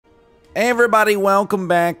Hey everybody, welcome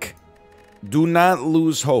back. Do not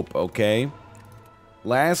lose hope, okay?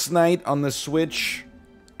 Last night on the Switch,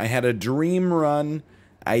 I had a dream run.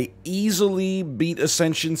 I easily beat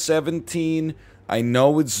Ascension 17. I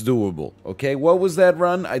know it's doable, okay? What was that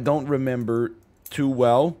run? I don't remember too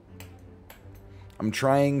well. I'm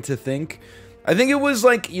trying to think. I think it was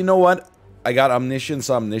like, you know what? I got Omniscience,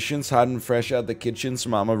 hot and fresh out the kitchen, so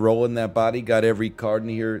Mama rolling that body, got every card in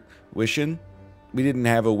here wishing. We didn't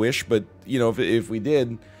have a wish, but, you know, if we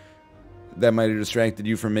did, that might have distracted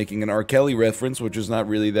you from making an R. Kelly reference, which is not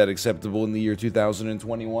really that acceptable in the year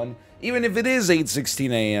 2021, even if it is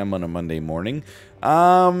 8:16 a.m. on a Monday morning.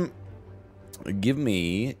 Give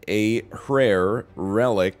me a rare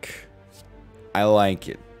relic. I like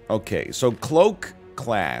it. Okay, so Cloak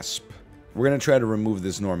Clasp. We're going to try to remove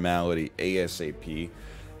this normality ASAP.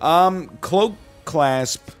 Cloak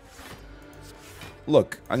Clasp.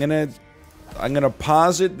 Look, I'm gonna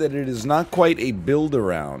posit that it is not quite a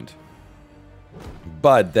build-around,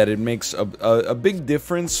 but that it makes a big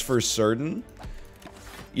difference for certain.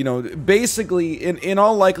 You know, basically, in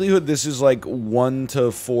all likelihood, this is like 1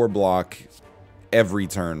 to 4 block every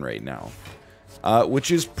turn right now.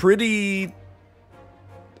 Which is pretty...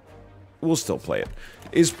 We'll still play it.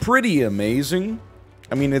 Is pretty amazing.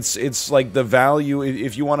 I mean, it's like the value,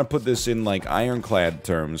 if you want to put this in like ironclad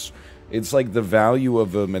terms, it's like the value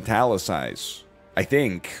of a metallicize, I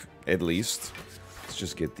think, at least. Let's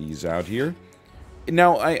just get these out here.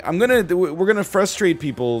 Now, we're gonna frustrate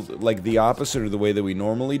people like the opposite of the way that we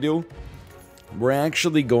normally do. We're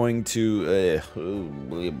actually going to,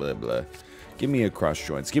 blah, blah, blah. Give me a cross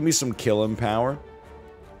joints. Give me some killing power.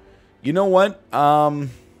 You know what? I'll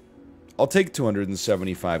take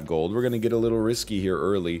 275 gold. We're gonna get a little risky here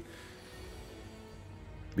early.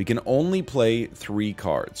 We can only play 3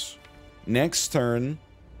 cards. Next turn...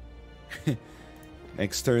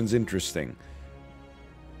 Next turn's interesting.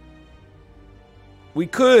 We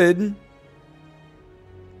could...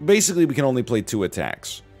 Basically, we can only play 2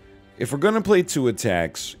 attacks. If we're gonna play 2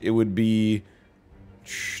 attacks, it would be...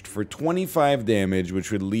 For 25 damage,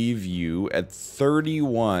 which would leave you at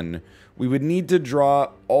 31. We would need to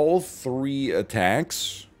draw all 3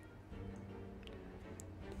 attacks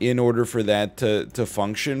in order for that to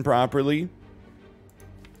function properly.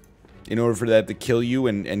 In order for that to kill you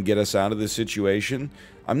and get us out of this situation.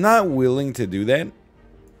 I'm not willing to do that.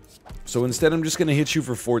 So instead, I'm just going to hit you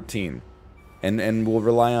for 14. And we'll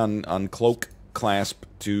rely on Cloak Clasp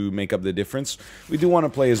to make up the difference. We do want to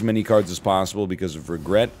play as many cards as possible because of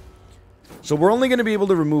regret. So we're only going to be able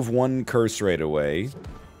to remove 1 curse right away.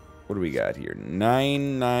 What do we got here?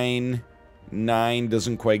 999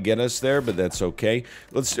 doesn't quite get us there, but that's okay.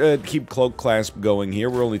 Let's keep Cloak Clasp going here.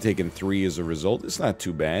 We're only taking 3 as a result. It's not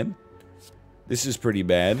too bad. This is pretty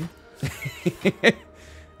bad.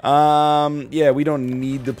 Yeah, we don't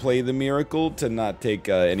need to play the Miracle to not take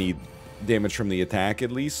any damage from the attack,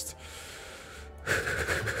 at least.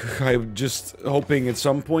 I'm just hoping at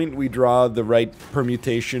some point we draw the right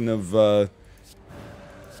permutation of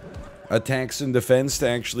attacks and defense to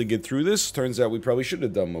actually get through this. Turns out we probably should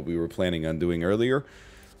have done what we were planning on doing earlier.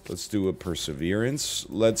 Let's do a Perseverance.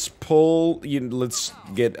 Let's pull... let's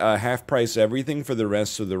get half price everything for the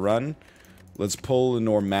rest of the run. Let's pull a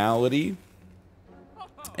Normality.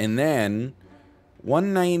 And then...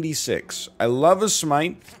 196. I love a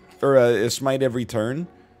Smite. Or a Smite every turn.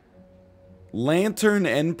 Lantern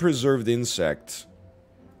and Preserved Insect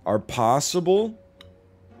are possible.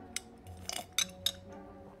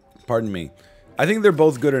 Pardon me. I think they're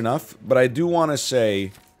both good enough, but I do want to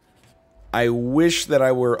say I wish that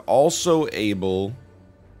I were also able...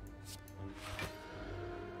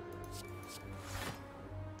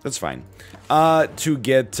 That's fine. To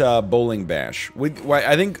get Bowling Bash.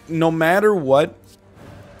 I think no matter what...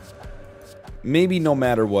 Maybe no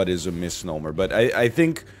matter what is a misnomer, but I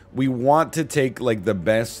think... We want to take, like, the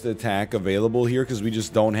best attack available here, because we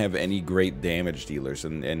just don't have any great damage dealers.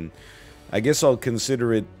 And I guess I'll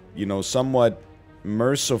consider it, you know, somewhat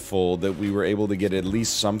merciful that we were able to get at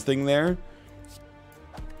least something there.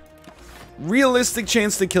 Realistic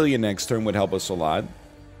chance to kill you next turn would help us a lot.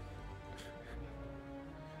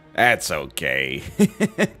 That's okay.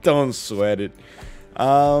 Don't sweat it.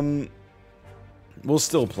 We'll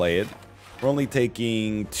still play it. We're only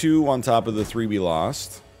taking 2 on top of the 3 we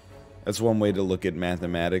lost. That's one way to look at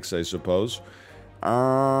mathematics, I suppose.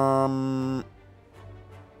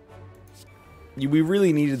 We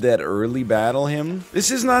really needed that early battle him. This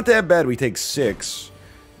is not that bad. We take 6.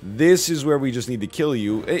 This is where we just need to kill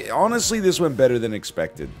you. Honestly, this went better than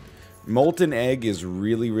expected. Molten Egg is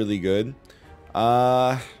really, really good.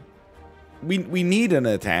 We need an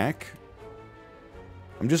attack.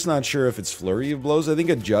 I'm just not sure if it's Flurry of Blows. I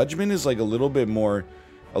think a Judgment is like a little bit more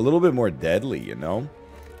deadly, you know?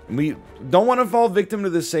 We don't want to fall victim to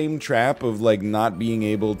the same trap of, like, not being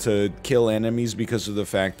able to kill enemies because of the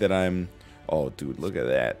fact that I'm... Oh, dude, look at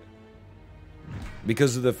that.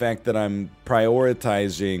 Because of the fact that I'm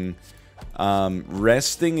prioritizing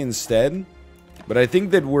resting instead. But I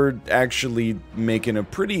think that we're actually making a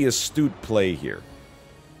pretty astute play here.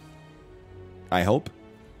 I hope.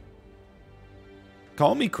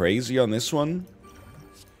 Call me crazy on this one.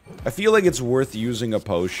 I feel like it's worth using a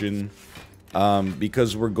potion.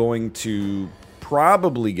 Because we're going to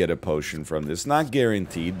probably get a potion from this. Not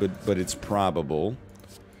guaranteed, but it's probable.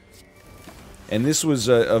 And this was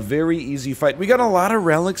a very easy fight. We got a lot of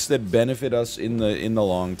relics that benefit us in the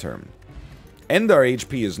long term. And our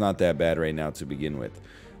HP is not that bad right now to begin with.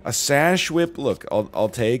 A Sash Whip, look, I'll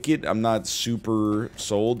take it. I'm not super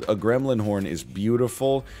sold. A Gremlin Horn is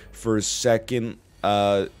beautiful for second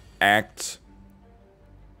act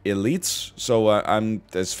elites. So I'm,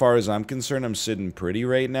 as far as I'm concerned, I'm sitting pretty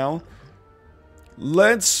right now.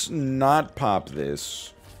 Let's not pop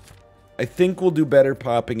this. I think we'll do better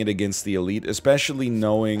popping it against the elite, especially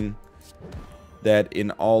knowing that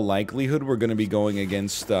in all likelihood we're going to be going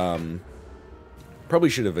against, probably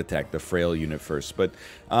should have attacked the frail unit first, but,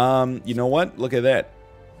 you know what? Look at that.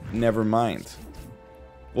 Never mind.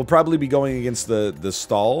 We'll probably be going against the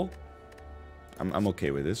stall. I'm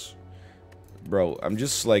okay with this. Bro, I'm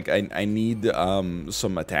just like, I need,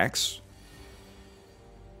 some attacks.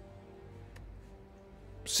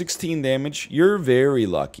 16 damage. You're very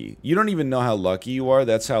lucky. You don't even know how lucky you are.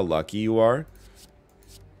 That's how lucky you are.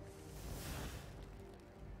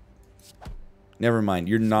 Never mind.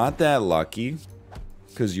 You're not that lucky.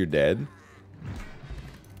 Because you're dead.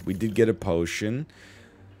 We did get a potion.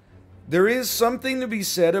 There is something to be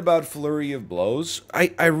said about Flurry of Blows.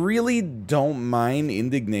 I really don't mind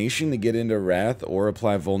Indignation to get into Wrath or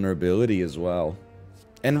apply Vulnerability as well.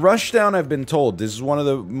 And Rushdown, I've been told, this is one of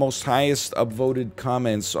the most highest upvoted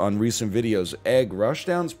comments on recent videos. Egg,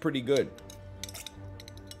 Rushdown's pretty good.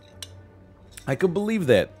 I could believe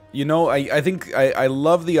that. You know, I think I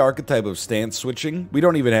love the archetype of stance switching. We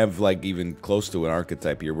don't even have, like, even close to an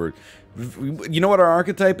archetype here. You know what our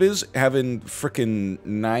archetype is? Having frickin'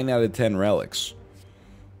 9 out of 10 relics.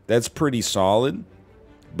 That's pretty solid.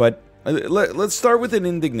 But let's start with an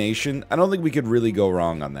Indignation. I don't think we could really go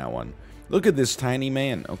wrong on that one. Look at this tiny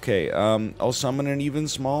man. Okay, I'll summon an even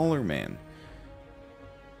smaller man.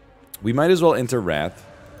 We might as well enter Wrath.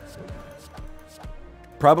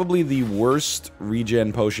 Probably the worst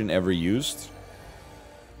regen potion ever used.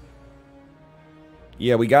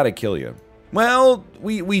 Yeah, we gotta kill you. Well,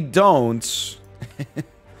 we don't.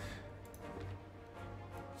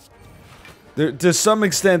 To some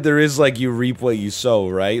extent, there is, like, you reap what you sow,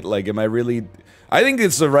 right? Like, am I really... I think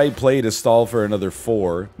it's the right play to stall for another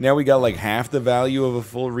 4. Now we got, like, half the value of a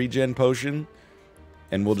full regen potion.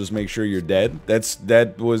 And we'll just make sure you're dead.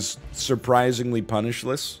 That was surprisingly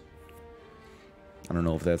punishless. I don't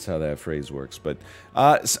know if that's how that phrase works, but...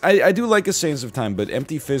 I do like a Sands of Time, but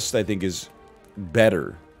Empty Fist, I think, is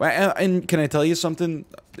better. And can I tell you something,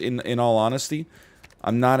 in all honesty?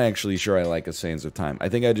 I'm not actually sure I like a Sands of Time. I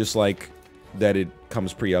think I just like that it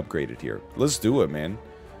comes pre-upgraded here. Let's do it, man.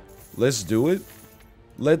 Let's do it.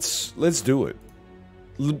 Let's do it.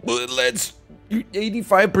 Let's...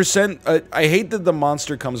 85%... I hate that the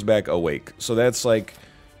monster comes back awake. So that's like...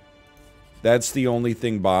 That's the only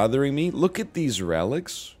thing bothering me. Look at these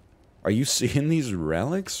relics. Are you seeing these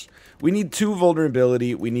relics? We need 2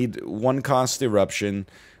 vulnerability. We need 1 cost eruption.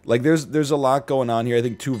 Like, there's a lot going on here. I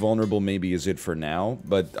think 2 vulnerable maybe is it for now.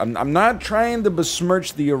 But I'm not trying to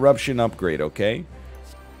besmirch the eruption upgrade, okay?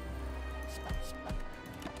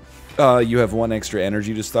 You have 1 extra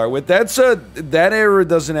energy to start with. That error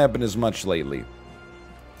doesn't happen as much lately.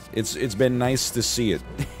 It's been nice to see it.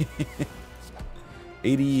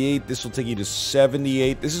 88, this will take you to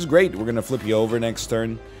 78. This is great. We're gonna flip you over next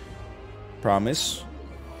turn. Promise.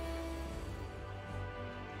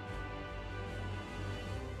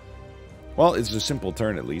 Well, it's a simple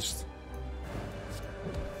turn at least.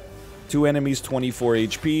 2 enemies, 24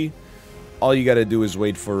 HP. All you gotta do is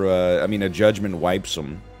wait for, I mean, a Judgment wipes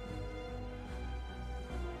them.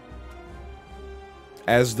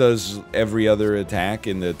 As does every other attack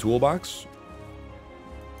in the toolbox.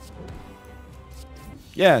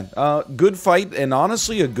 Yeah, good fight, and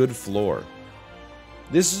honestly, a good floor.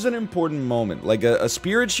 This is an important moment. Like, a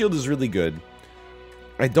Spirit Shield is really good.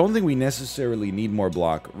 I don't think we necessarily need more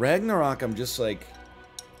block. Ragnarok, I'm just like...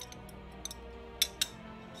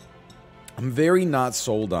 I'm very not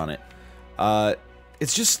sold on it.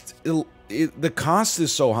 It's just... the cost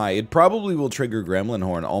is so high. It probably will trigger Gremlin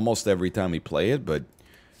Horn almost every time we play it, but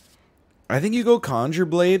I think you go Conjure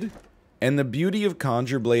Blade, and the beauty of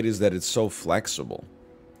Conjure Blade is that it's so flexible.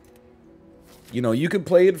 You know, you could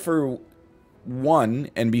play it for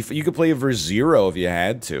 1, and you could play it for 0 if you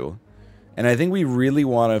had to. And I think we really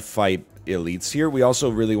want to fight elites here. We also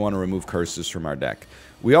really want to remove curses from our deck.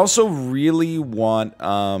 We also really want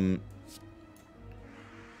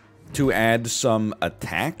to add some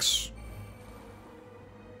attacks.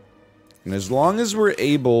 And as long as we're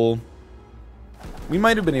able... We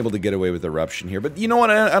might have been able to get away with Eruption here, but you know what?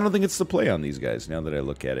 I don't think it's the play on these guys, now that I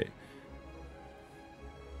look at it.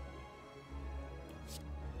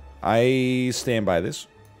 I stand by this.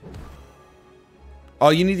 Oh,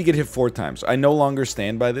 you need to get hit 4 times. I no longer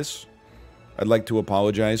stand by this. I'd like to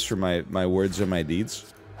apologize for my words and my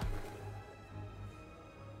deeds.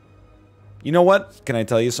 You know what? Can I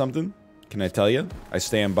tell you something? Can I tell you? I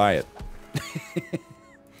stand by it.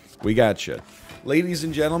 We gotcha. Ladies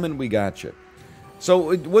and gentlemen, we gotcha.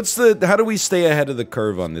 So, how do we stay ahead of the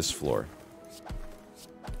curve on this floor?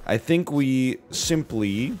 I think we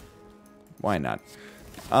simply... Why not?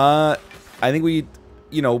 I think we,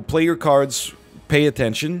 you know, play your cards, pay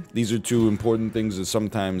attention. These are 2 important things that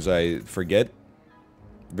sometimes I forget.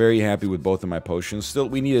 Very happy with both of my potions. Still,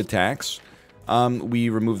 we need attacks. We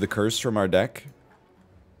remove the curse from our deck.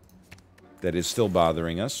 That is still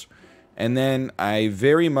bothering us. And then I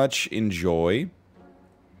very much enjoy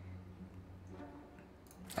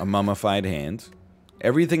a mummified hand.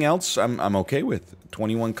 Everything else I'm okay with.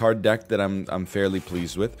 21 card deck that I'm fairly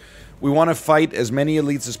pleased with. We want to fight as many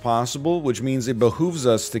elites as possible, which means it behooves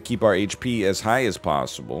us to keep our HP as high as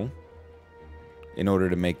possible in order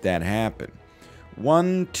to make that happen.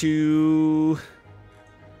 1, 2...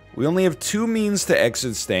 We only have 2 means to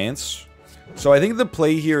exit stance. So I think the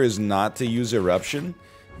play here is not to use Eruption,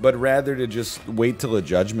 but rather to just wait till a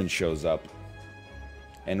Judgment shows up.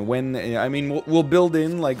 And when... I mean, we'll build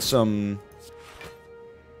in, like, some...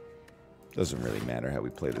 Doesn't really matter how we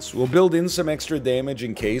play this. We'll build in some extra damage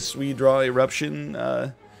in case we draw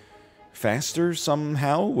Eruption faster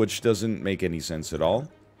somehow, which doesn't make any sense at all.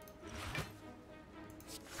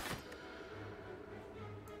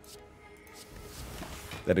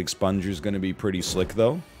 That Expunger's going to be pretty slick,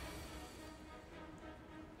 though.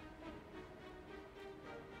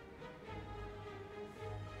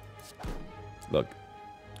 Look.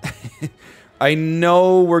 I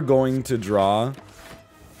know we're going to draw...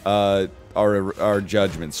 our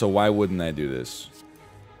Judgment, so why wouldn't I do this?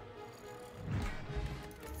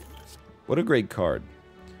 What a great card.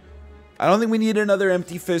 I don't think we need another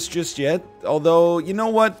Empty Fist just yet, although, you know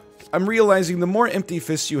what? I'm realizing the more Empty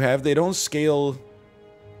Fists you have, they don't scale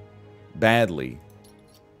badly.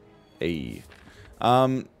 Hey.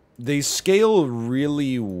 They scale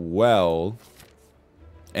really well,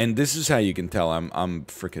 and this is how you can tell I'm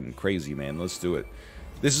freaking crazy, man. Let's do it.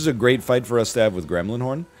 This is a great fight for us to have with Gremlin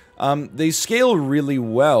Horn. They scale really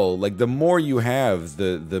well. Like, the more you have,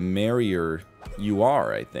 the merrier you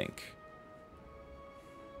are, I think.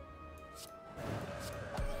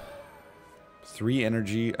 3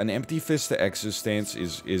 energy. An Empty Fist to exit stance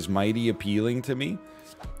is mighty appealing to me.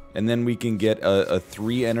 And then we can get a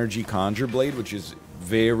 3 energy Conjure Blade, which is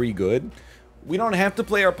very good. We don't have to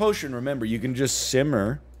play our potion, remember. You can just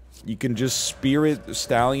Simmer. You can just Spirit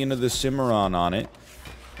Stallion of the Cimarron on it.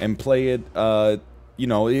 And play it, you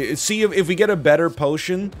know, see if we get a better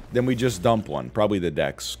potion, then we just dump one. Probably the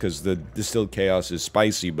Dex, because the Distilled Chaos is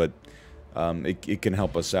spicy, but it can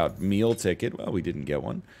help us out. Meal Ticket, well, we didn't get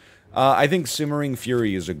one. I think Simmering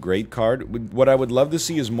Fury is a great card. What I would love to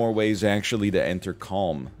see is more ways actually to enter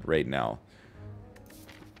Calm right now.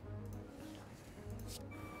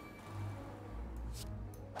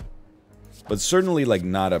 But certainly, like,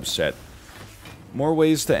 not upset. More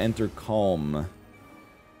ways to enter Calm.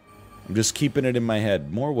 I'm just keeping it in my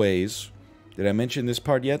head. More ways. Did I mention this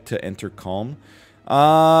part yet? To enter Calm.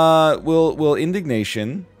 Will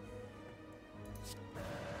Indignation.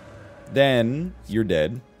 Then you're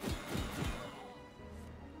dead.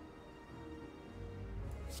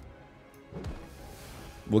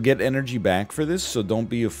 We'll get energy back for this, so don't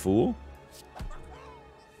be a fool.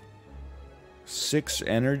 6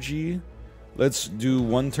 energy. Let's do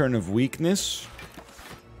 1 turn of weakness.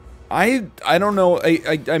 I don't know.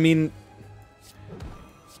 I mean,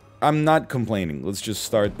 I'm not complaining. Let's just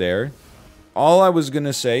start there. All I was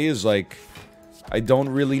gonna say is, like, I don't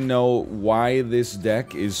really know why this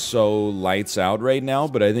deck is so lights out right now,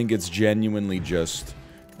 but I think it's genuinely just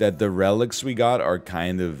that the relics we got are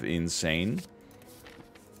kind of insane.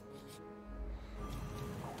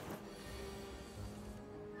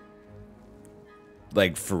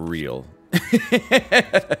 Like, for real.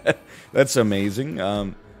 That's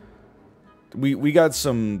amazing. We got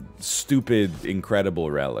some stupid,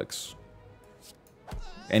 incredible relics.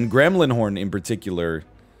 And Gremlin Horn in particular,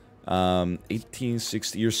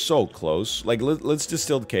 1860, you're so close. Like, let's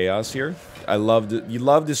Distilled Chaos here. You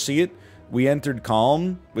love to see it. We entered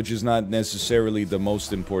Calm, which is not necessarily the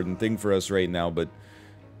most important thing for us right now, but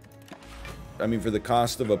I mean, for the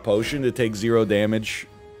cost of a potion to take 0 damage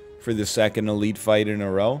for the second elite fight in a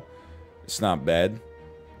row, it's not bad.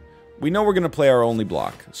 We know we're going to play our only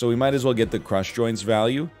block, so we might as well get the Crush Joints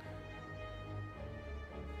value.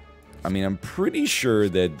 I mean, I'm pretty sure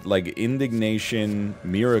that, like, Indignation,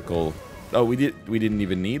 Miracle... Oh, we didn't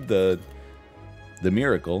even need the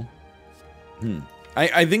Miracle.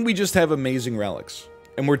 I think we just have amazing relics,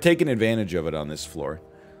 and we're taking advantage of it on this floor.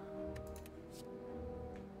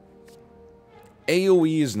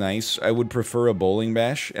 AoE is nice. I would prefer a Bowling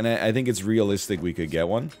Bash, and I think it's realistic we could get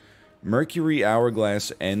one. Mercury,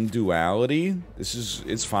 Hourglass, and Duality.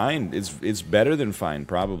 It's fine. It's better than fine,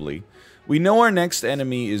 probably. We know our next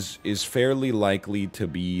enemy is fairly likely to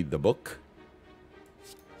be the book.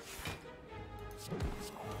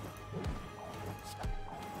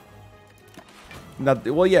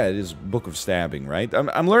 Well, yeah, it is Book of Stabbing, right?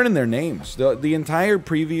 I'm learning their names. The entire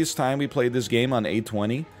previous time we played this game on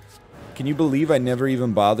A20, can you believe I never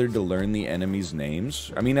even bothered to learn the enemies'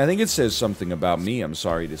 names? I mean, I think it says something about me, I'm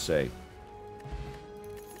sorry to say.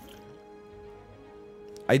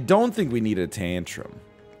 I don't think we need a Tantrum.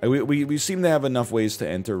 We seem to have enough ways to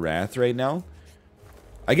enter Wrath right now.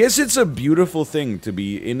 I guess it's a beautiful thing to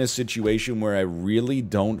be in a situation where I really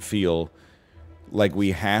don't feel like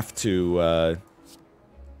we have to,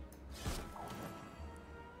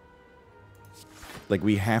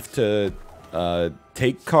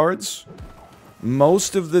 take cards.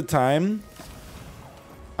 Most of the time,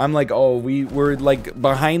 I'm like, oh, we're like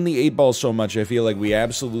behind the 8 ball so much, I feel like we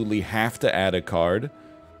absolutely have to add a card.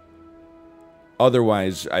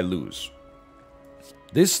 Otherwise, I lose.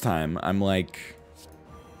 This time, I'm like...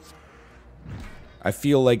 I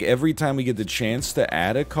feel like every time we get the chance to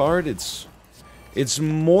add a card, it's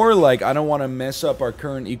more like I don't want to mess up our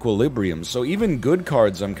current equilibrium. So even good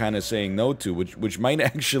cards I'm kind of saying no to, which might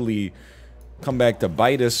actually come back to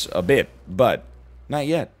bite us a bit. But, not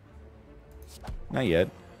yet. Not yet.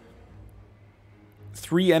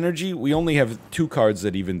 3 energy, we only have 2 cards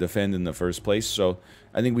that even defend in the first place, so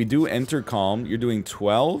I think we do enter Calm. You're doing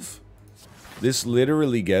 12. This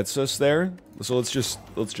literally gets us there, so let's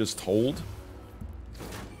just hold.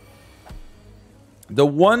 The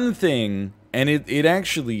one thing, and it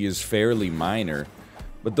actually is fairly minor,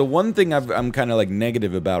 but the one thing I'm kind of like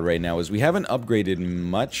negative about right now is we haven't upgraded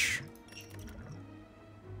much.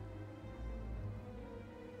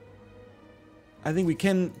 I think we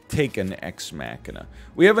can take an Ex Machina.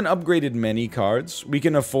 We haven't upgraded many cards. We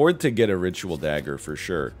can afford to get a Ritual Dagger for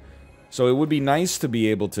sure. So it would be nice to be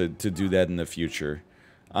able to do that in the future.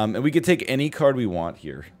 And we could take any card we want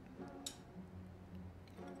here.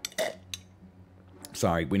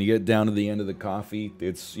 Sorry, when you get down to the end of the coffee,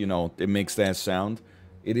 it's, you know, it makes that sound.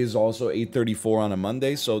 It is also 8:34 on a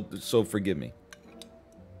Monday, so forgive me.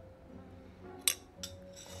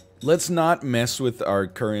 Let's not mess with our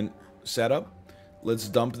current setup. Let's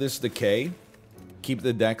dump this Decay. Keep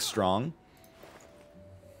the deck strong.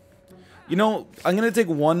 You know, I'm going to take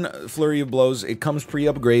 1 Flurry of Blows. It comes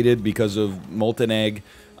pre-upgraded because of Molten Egg.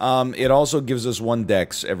 It also gives us 1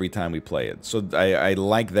 Dex every time we play it. So I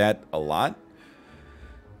like that a lot.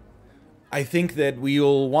 I think that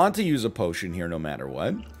we'll want to use a potion here no matter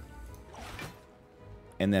what.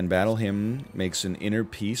 And then Battle Hymn makes an Inner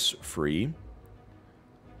Peace free.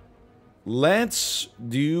 Let's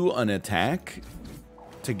do an attack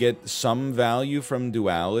to get some value from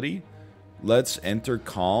Duality. Let's enter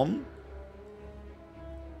Calm.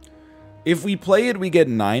 If we play it, we get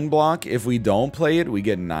 9 block. If we don't play it, we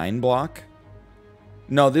get 9 block.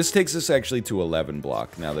 No, this takes us actually to 11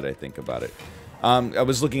 block, now that I think about it. I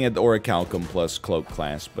was looking at the Orichalcum plus Cloak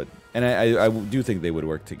class, but... And I do think they would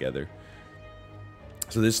work together.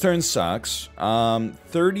 So this turn sucks.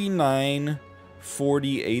 39...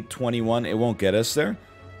 48, 21, it won't get us there.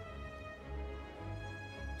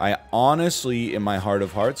 I honestly, in my heart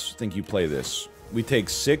of hearts, think you play this. We take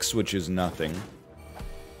 6, which is nothing.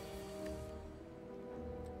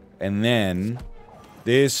 And then,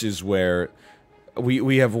 this is where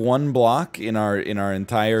we have 1 block in our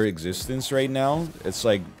entire existence right now. It's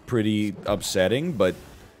like pretty upsetting, but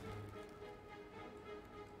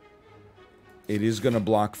It is going to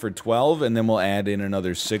block for 12, and then we'll add in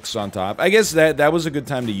another 6 on top. I guess that was a good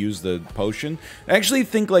time to use the potion. I actually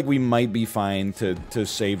think like we might be fine to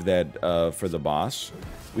save that for the boss.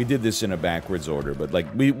 We did this in a backwards order, but like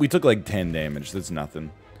we took like 10 damage. That's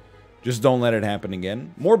nothing. Just don't let it happen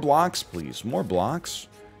again. More blocks, please. More blocks.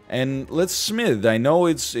 And let's smith. I know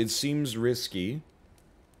it seems risky.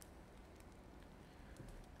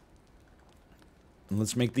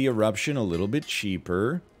 Let's make the eruption a little bit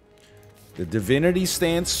cheaper. The divinity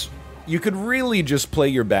stance, you could really just play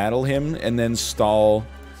your battle hymn and then stall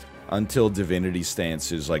until divinity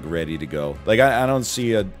stance is like ready to go. Like I don't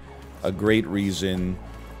see a great reason.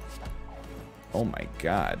 Oh my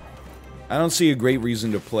god. I don't see a great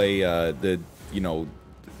reason to play the, you know,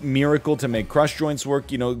 miracle to make crush joints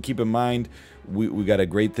work. You know, keep in mind we got a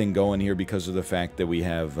great thing going here because of the fact that we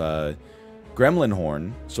have Gremlin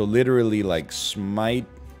Horn. So literally like smite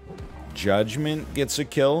judgment gets a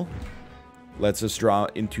kill. Lets us draw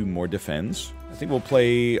into more defense. I think we'll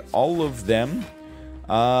play all of them.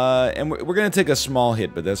 And we're going to take a small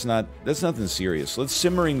hit, but that's nothing serious. Let's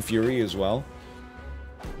Simmering Fury as well.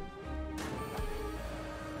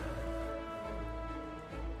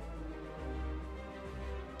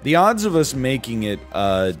 The odds of us making it,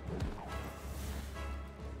 I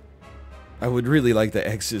would really like the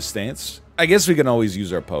X's stance. I guess we can always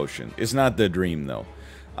use our potion. It's not the dream, though.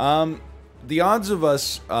 The odds of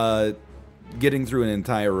us getting through an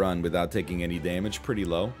entire run without taking any damage, pretty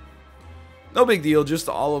low. No big deal, just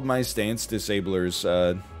all of my stance disablers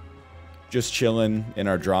just chilling in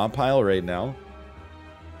our draw pile right now.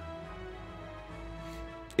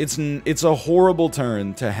 It's a horrible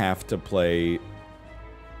turn to have to play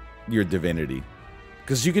your divinity,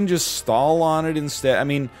 because you can just stall on it instead. I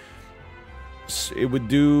mean, it would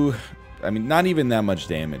do, I mean, not even that much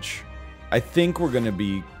damage. I think we're gonna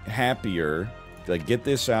be happier. Like, get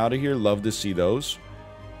this out of here. Love to see those.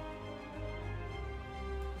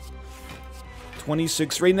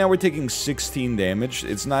 26. Right now we're taking 16 damage.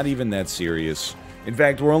 It's not even that serious. In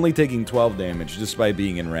fact, we're only taking 12 damage just by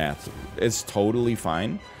being in Wrath. It's totally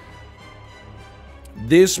fine.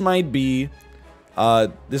 This might be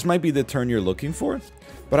the turn you're looking for.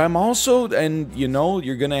 But I'm also, and you know,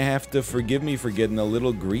 you're gonna have to forgive me for getting a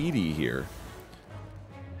little greedy here.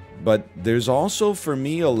 But there's also, for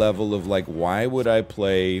me, a level of, like, why would I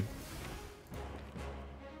play...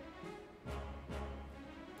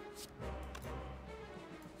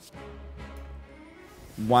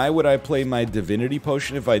 Why would I play my Divinity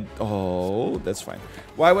Potion if I... Oh, that's fine.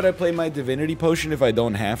 Why would I play my Divinity Potion if I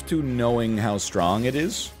don't have to, knowing how strong it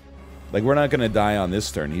is? Like, we're not going to die on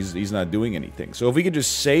this turn. He's not doing anything. So if we could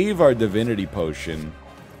just save our Divinity Potion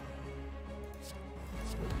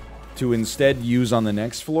to instead use on the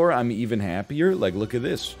next floor, I'm even happier. Like, look at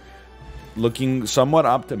this. Looking somewhat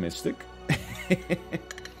optimistic.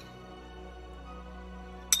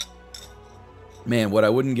 Man, what I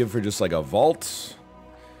wouldn't give for just, like, a vault.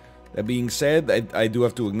 That being said, I do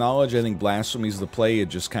have to acknowledge, I think Blasphemy's the play. It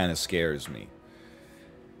just kind of scares me.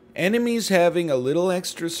 Enemies having a little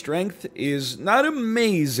extra strength is not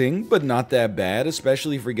amazing, but not that bad,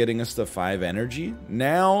 especially for getting us to 5 energy.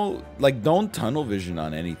 Now, like, don't tunnel vision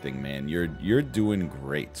on anything, man. You're doing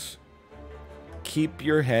great. Keep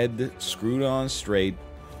your head screwed on straight.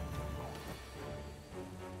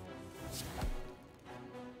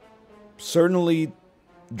 Certainly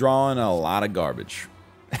drawing a lot of garbage.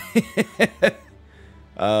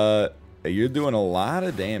 You're doing a lot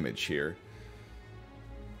of damage here.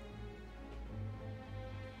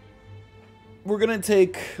 We're gonna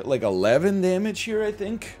take like 11 damage here, I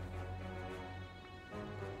think.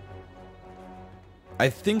 I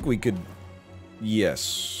think we could...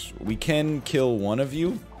 Yes, we can kill one of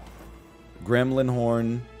you. Gremlin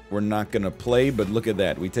Horn, we're not gonna play, but look at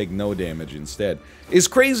that. We take no damage instead. It's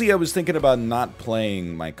crazy, I was thinking about not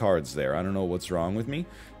playing my cards there. I don't know what's wrong with me.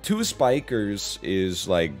 2 spikers is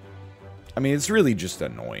like... I mean, it's really just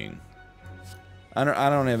annoying. I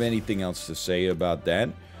don't have anything else to say about that.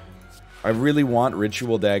 I really want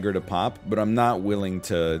Ritual Dagger to pop, but I'm not willing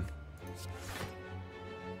to...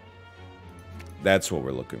 That's what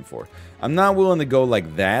we're looking for. I'm not willing to go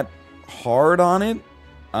like that hard on it.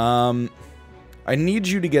 I need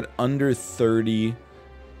you to get under 30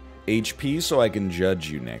 HP so I can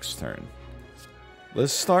judge you next turn.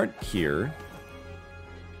 Let's start here.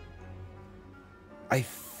 I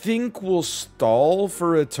think we'll stall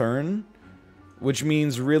for a turn, which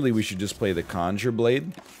means really we should just play the Conjure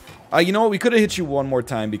Blade. You know what? We could have hit you one more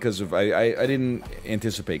time because of I didn't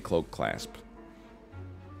anticipate Cloak Clasp.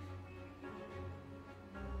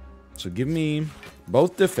 So give me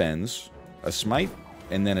both defense, a smite,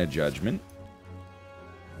 and then a judgment.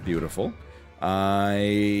 Beautiful.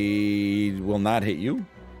 I will not hit you.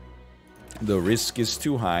 The risk is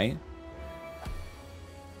too high.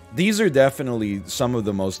 These are definitely some of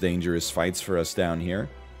the most dangerous fights for us down here.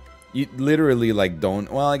 You literally, like,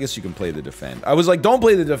 don't... Well, I guess you can play the defend. I was like, don't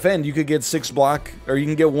play the defend. You could get 6 block, or you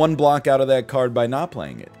can get 1 block out of that card by not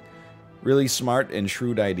playing it. Really smart and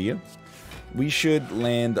shrewd idea. We should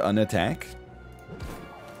land an attack.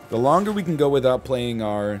 The longer we can go without playing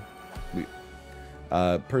our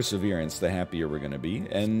Perseverance, the happier we're going to be.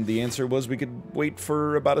 And the answer was we could wait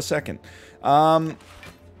for about a second.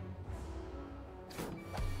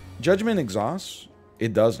 Judgment exhausts?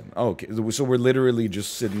 It doesn't. Oh, okay, so we're literally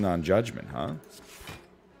just sitting on Judgment, huh?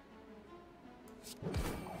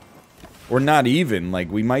 Or not even.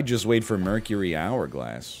 Like, we might just wait for Mercury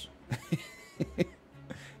Hourglass.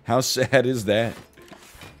 How sad is that?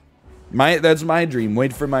 That's my dream.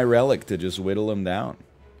 Wait for my relic to just whittle him down.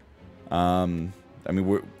 I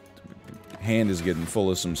mean, hand is getting full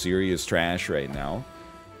of some serious trash right now.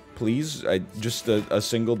 Please, just a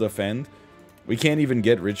single defend. We can't even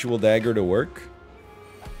get Ritual Dagger to work.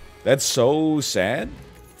 That's so sad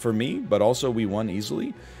for me, but also we won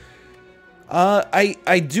easily.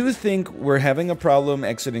 I do think we're having a problem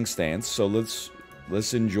exiting stance, so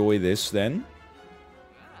let's enjoy this then.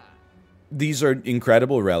 These are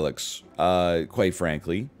incredible relics, quite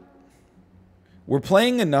frankly. We're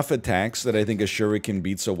playing enough attacks that I think a Shuriken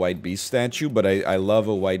beats a White Beast statue, but I love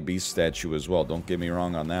a White Beast statue as well. Don't get me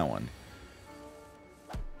wrong on that one.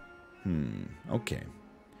 Okay.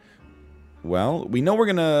 Well, we know we're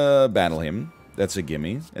gonna battle him. That's a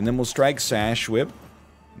gimme. And then we'll strike Sash Whip.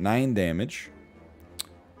 9 damage.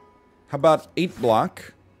 How about 8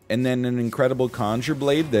 block? And then an incredible Conjure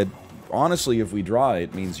Blade that, honestly, if we draw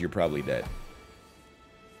it, means you're probably dead.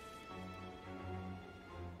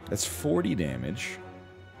 That's 40 damage.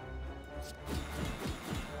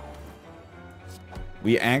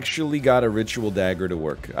 We actually got a Ritual Dagger to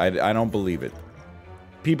work. I don't believe it.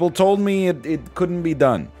 People told me it couldn't be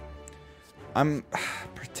done.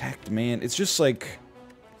 Protect, man. It's just like...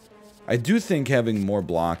 I do think having more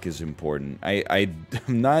block is important. I'm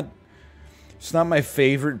not... It's not my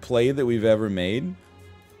favorite play that we've ever made.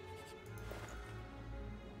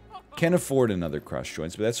 Can't afford another Crush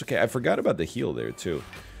Joints, but that's okay. I forgot about the heal there, too.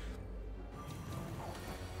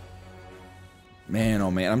 Man,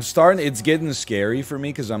 oh man. It's getting scary for me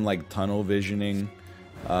because I'm like tunnel visioning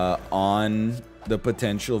on the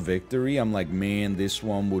potential victory. I'm like, man, this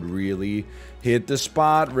one would really hit the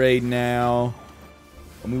spot right now.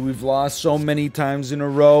 I mean, we've lost so many times in a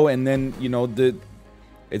row, and then, you know,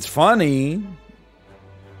 it's funny,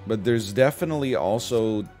 but there's definitely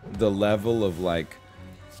also the level of, like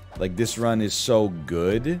this run is so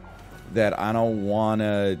good that I don't want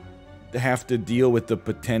to have to deal with the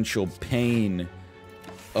potential pain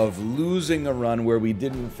of losing a run where we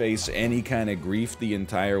didn't face any kind of grief the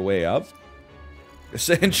entire way up.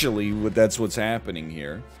 Essentially, that's what's happening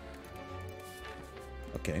here.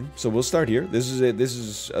 Okay, so we'll start here. This is it. This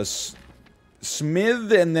is a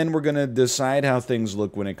smith, and then we're going to decide how things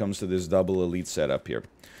look when it comes to this double elite setup here.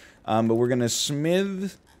 But we're going to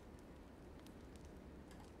smith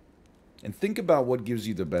and think about what gives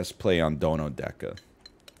you the best play on Dono Deca.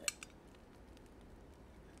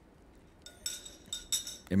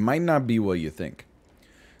 It might not be what you think.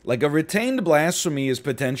 Like, a Retained Blasphemy is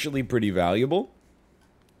potentially pretty valuable.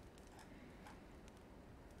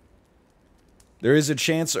 There is a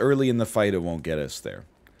chance early in the fight it won't get us there.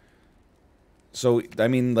 So, I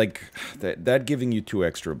mean, like, that giving you 2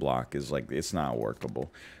 extra block is, like, it's not workable.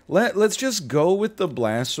 Let's just go with the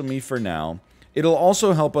Blasphemy for now. It'll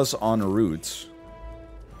also help us on routes.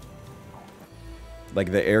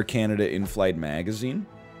 Like the Air Canada in-flight magazine.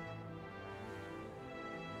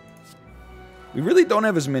 We really don't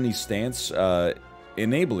have as many stance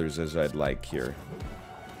enablers as I'd like here.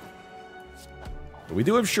 But we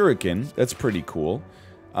do have Shuriken. That's pretty cool.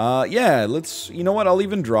 Yeah, let's... You know what? I'll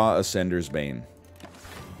even draw Ascender's Bane.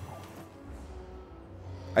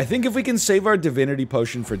 I think if we can save our Divinity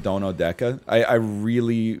Potion for Dono Deca, I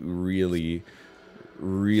really, really,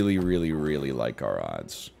 really, really, really like our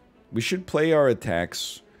odds. We should play our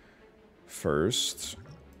attacks first.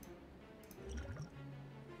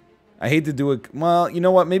 I hate to do it... Well, you know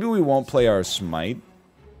what? Maybe we won't play our Smite.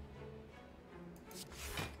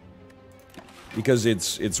 Because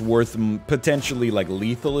it's worth potentially, like,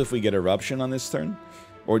 lethal if we get Eruption on this turn.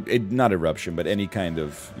 Or, not Eruption, but any kind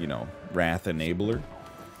of, you know, Wrath Enabler.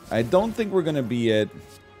 I don't think we're going to be at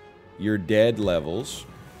your dead levels.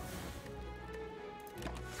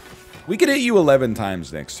 We could hit you 11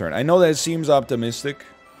 times next turn. I know that seems optimistic.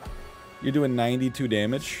 You're doing 92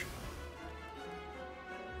 damage.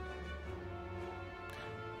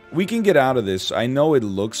 We can get out of this. I know it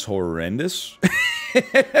looks horrendous.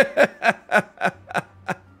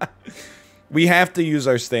 We have to use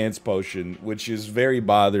our stance potion, which is very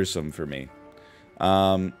bothersome for me.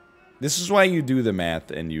 This is why you do the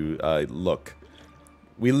math and you look.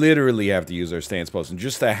 We literally have to use our stance potion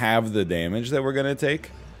just to have the damage that we're going to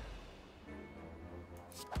take.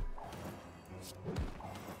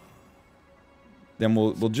 Then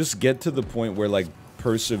we'll just get to the point where, like,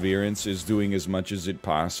 Perseverance is doing as much as it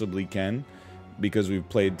possibly can because we've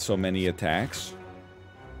played so many attacks.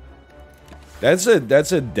 That's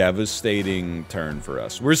a devastating turn for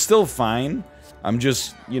us. We're still fine. I'm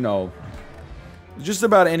just, you know, just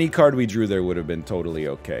about any card we drew there would have been totally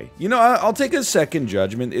okay. You know, I'll take a second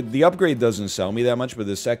Judgment. The upgrade doesn't sell me that much, but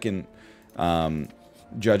the second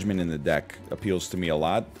Judgment in the deck appeals to me a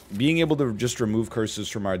lot. Being able to just remove curses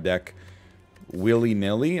from our deck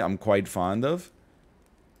willy-nilly, I'm quite fond of.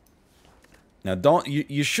 Now,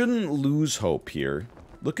 you shouldn't lose hope here.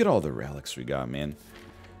 Look at all the relics we got, man.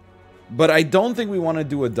 But I don't think we want to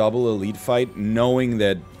do a double elite fight, knowing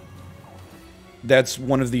that that's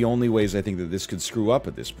one of the only ways I think that this could screw up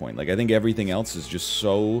at this point. Like, I think everything else is just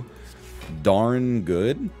so darn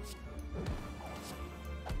good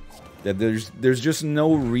that there's just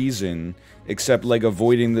no reason except, like,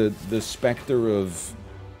 avoiding the specter of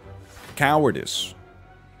cowardice.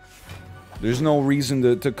 There's no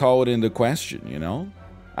reason to call it into question, you know?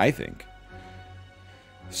 I think.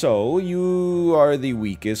 So, you are the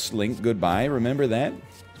weakest link. Goodbye. Remember that?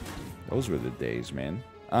 Those were the days, man.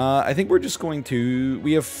 I think we're just going to...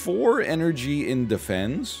 We have 4 energy in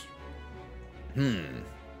defense.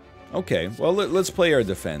 Okay, well, let's play our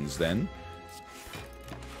defense, then.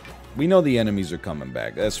 We know the enemies are coming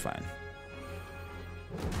back. That's fine.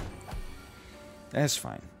 That's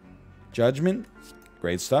fine. Judgment.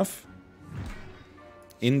 Great stuff.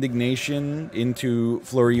 Indignation into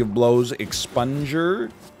Flurry of Blows.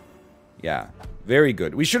 Expunger. Yeah, very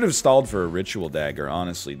good. We should have stalled for a Ritual Dagger,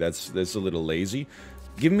 honestly. That's a little lazy.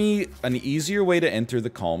 Give me an easier way to enter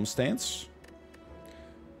the Calm stance.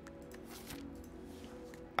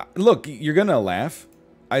 Look, you're gonna laugh.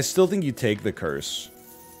 I still think you take the Curse.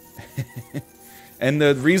 And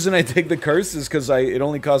the reason I take the Curse is because it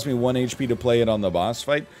only cost me 1 HP to play it on the boss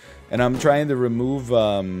fight. And I'm trying to remove...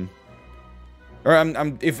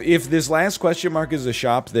 If this last question mark is a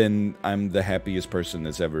shop, then I'm the happiest person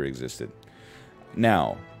that's ever existed.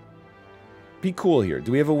 Now, be cool here.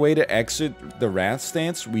 Do we have a way to exit the Wrath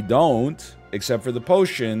stance? We don't, except for the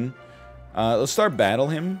potion. Let's start battle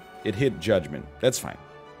him. It hit Judgment. That's fine.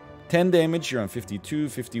 10 damage. You're on 52,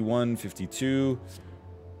 51, 52.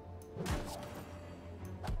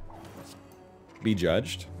 Be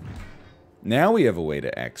judged. Now we have a way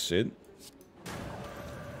to exit.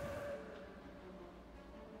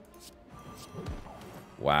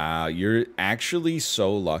 Wow, you're actually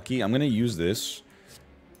so lucky. I'm going to use this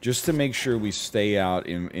just to make sure we stay out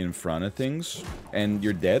in front of things. And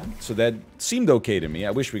you're dead, so that seemed okay to me.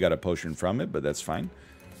 I wish we got a potion from it, but that's fine.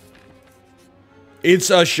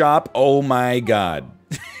 It's a shop. Oh my god.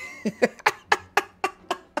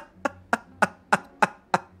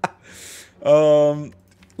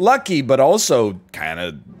 Lucky, but also kind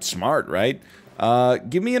of smart, right?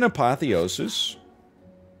 Give me an Apotheosis.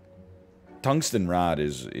 Tungsten Rod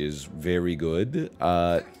is very good.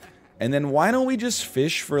 And then why don't we just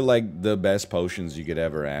fish for, like, the best potions you could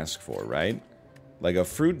ever ask for, right? Like a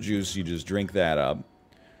fruit juice, you just drink that up.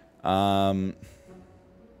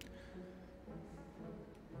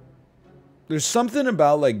 There's something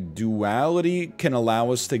about, like, duality can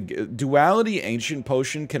allow us to... Duality Ancient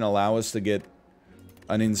Potion can allow us to get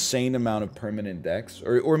an insane amount of permanent dex.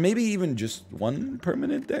 Or maybe even just 1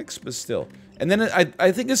 permanent dex, but still. And then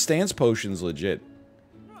I think a Stance Potion's legit.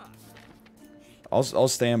 I'll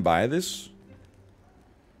stand by this.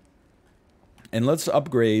 And let's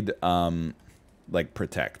upgrade, like,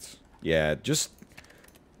 Protect. Yeah, just...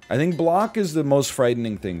 I think Block is the most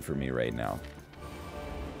frightening thing for me right now.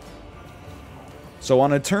 So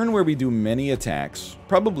on a turn where we do many attacks,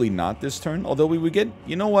 probably not this turn, although we would get...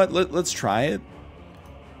 You know what? Let's try it.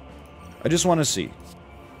 I just want to see.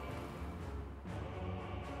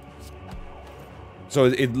 So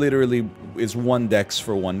it literally is 1 dex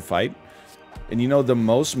for 1 fight. And you know, the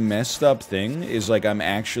most messed up thing is, like, I'm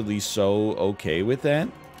actually so okay with that.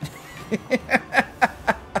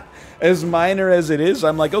 As minor as it is,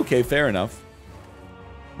 I'm like, okay, fair enough.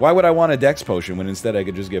 Why would I want a dex potion when instead I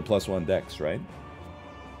could just get +1 dex, right?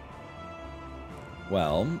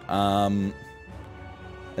 Well, I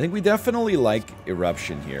think we definitely like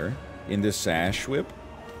Eruption here. In this Sash Whip.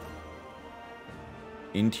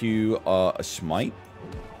 Into a Smite.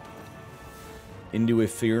 into a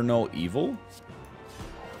Fear No Evil,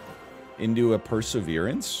 into a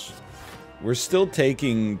Perseverance. We're still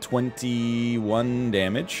taking 21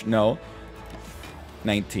 damage. No,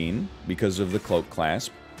 19 because of the Cloak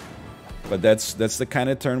Clasp. But that's the kind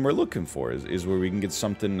of turn we're looking for, is where we can get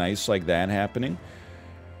something nice like that happening.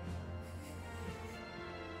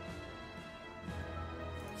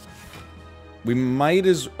 We might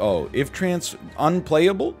as... Oh, if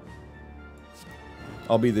unplayable,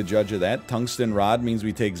 I'll be the judge of that. Tungsten Rod means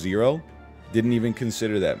we take 0. Didn't even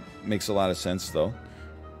consider that. Makes a lot of sense, though.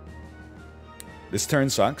 This turn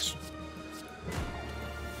sucks.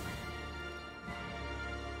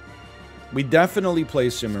 We definitely play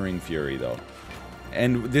Simmering Fury, though.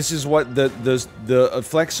 And this is what the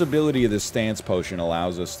flexibility of the Stance Potion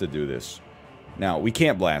allows us to do this. Now, we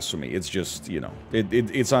can't Blasphemy. It's just, you know,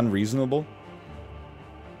 it's unreasonable.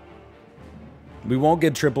 We won't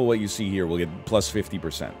get triple what you see here. We'll get plus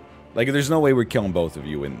 50%. Like, there's no way we're killing both of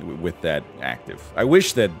you with that active. I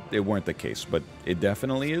wish that it weren't the case, but it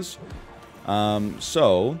definitely is.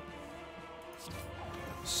 So...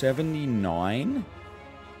 79?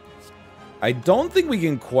 I don't think we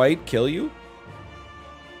can quite kill you.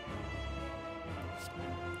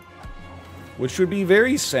 Which would be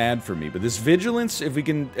very sad for me. But this Vigilance, if we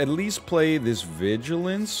can at least play this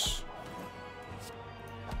Vigilance...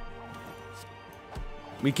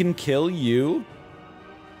 We can kill you.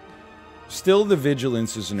 Still, the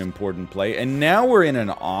Vigilance is an important play. And now we're in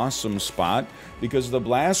an awesome spot. Because the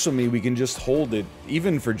Blasphemy, we can just hold it,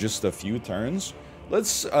 even for just a few turns.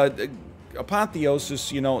 Let's,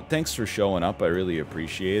 Apotheosis, you know, thanks for showing up. I really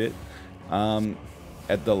appreciate it.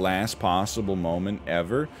 At the last possible moment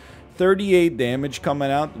ever. 38 damage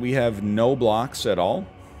coming out. We have no blocks at all.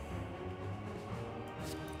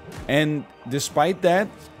 And despite that,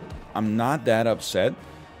 I'm not that upset.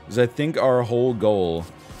 Because I think our whole goal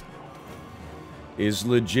is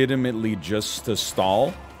legitimately just to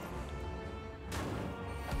stall.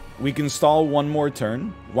 We can stall one more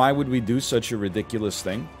turn. Why would we do such a ridiculous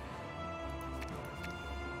thing?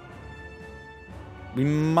 We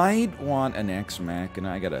might want an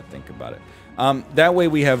Ex-Machina. I gotta think about it. That way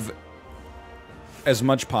we have as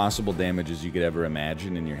much possible damage as you could ever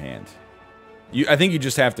imagine in your hand. I think you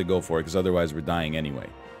just have to go for it, because otherwise we're dying anyway.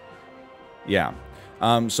 Yeah.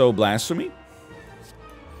 So Blasphemy.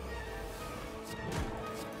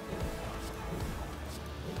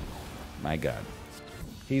 My God.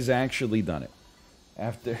 He's actually done it.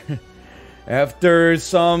 After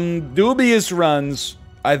some dubious runs,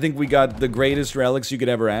 I think we got the greatest relics you could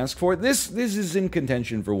ever ask for. This is in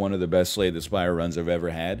contention for one of the best Slay the Spire runs I've ever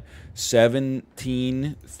had.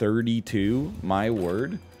 1732, my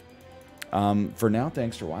word. For now,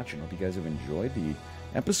 thanks for watching. Hope you guys have enjoyed the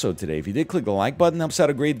episode today. If you did, click the like button. Helps out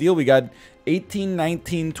a great deal. We got 18,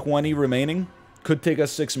 19, 20 remaining. Could take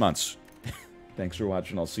us 6 months. Thanks for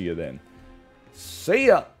watching. I'll see you then. See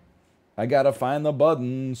ya! I gotta find the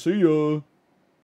button. See ya!